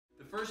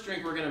First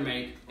drink we're gonna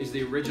make is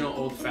the original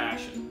Old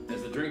Fashioned.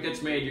 As the drink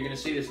gets made, you're gonna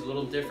see this a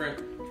little different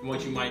from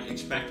what you might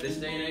expect this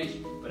day and age,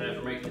 but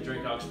after making the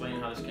drink, I'll explain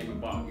how this came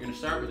about. You're gonna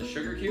start with a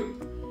sugar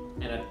cube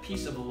and a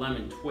piece of a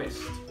lemon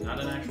twist. Not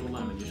an actual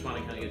lemon, just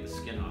wanna kinda get the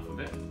skin off of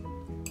it.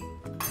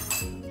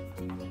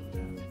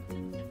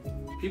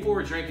 People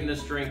were drinking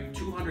this drink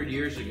 200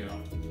 years ago.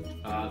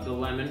 The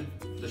lemon,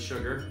 the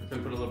sugar,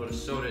 then put a little bit of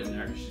soda in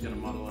there. She's gonna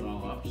muddle it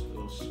all up, just a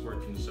little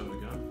squirt from the soda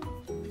gun.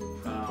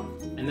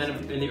 And then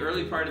in the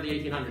early part of the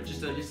 1800s,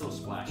 just a little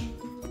splash.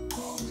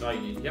 That's all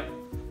you need, yep.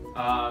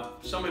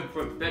 Someone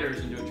put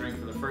bitters into a drink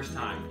for the first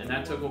time, and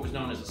that took what was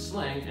known as a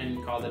sling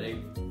and called it a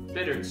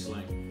bittered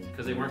sling,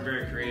 because they weren't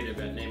very creative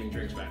at naming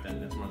drinks back then.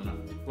 That's more than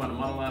enough. You want to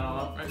muddle that all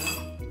up right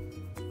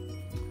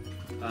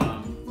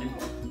now?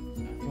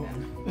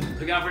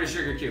 Look out for the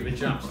sugar cube, it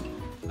jumps.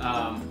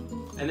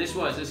 And this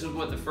is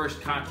what the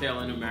first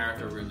cocktail in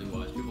America really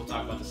was. People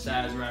talk about the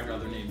Sazerac or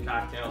other named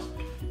cocktails.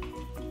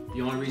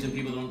 The only reason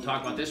people don't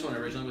talk about this one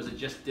originally was it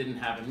just didn't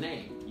have a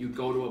name. You'd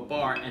go to a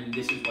bar and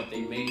this is what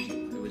they made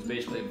you. It was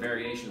basically a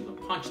variation of the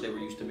punch they were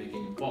used to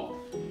making in bulk.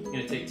 You're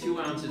gonna take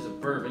 2 ounces of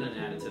bourbon and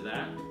add it to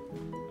that.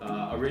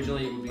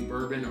 Originally it would be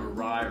bourbon or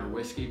rye or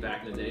whiskey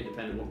back in the day,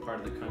 depending on what part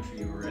of the country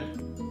you were in.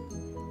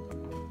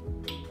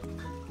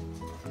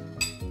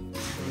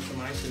 Throw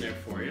some ice in there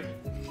for you.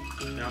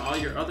 Now all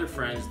your other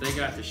friends, they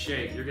got to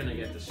shake, you're gonna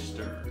get to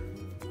stir.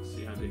 Let's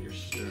see how good your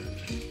stir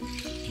is.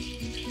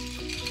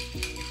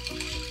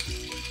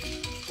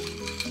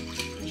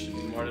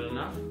 More than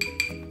enough,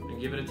 and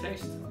give it a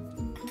taste.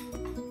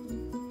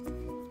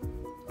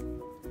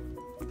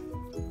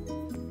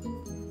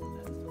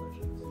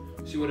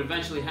 See, what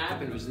eventually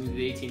happened was in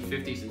the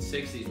 1850s and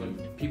 60s when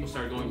people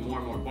started going to more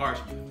and more bars,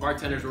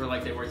 bartenders were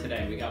like they were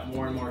today. We got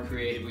more and more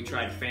creative, we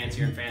tried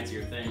fancier and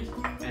fancier things,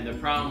 and the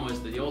problem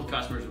was that the old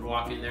customers would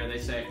walk in there, they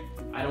say,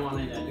 I don't want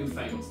any of that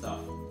newfangled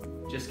stuff,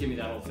 just give me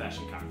that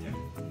old-fashioned cocktail.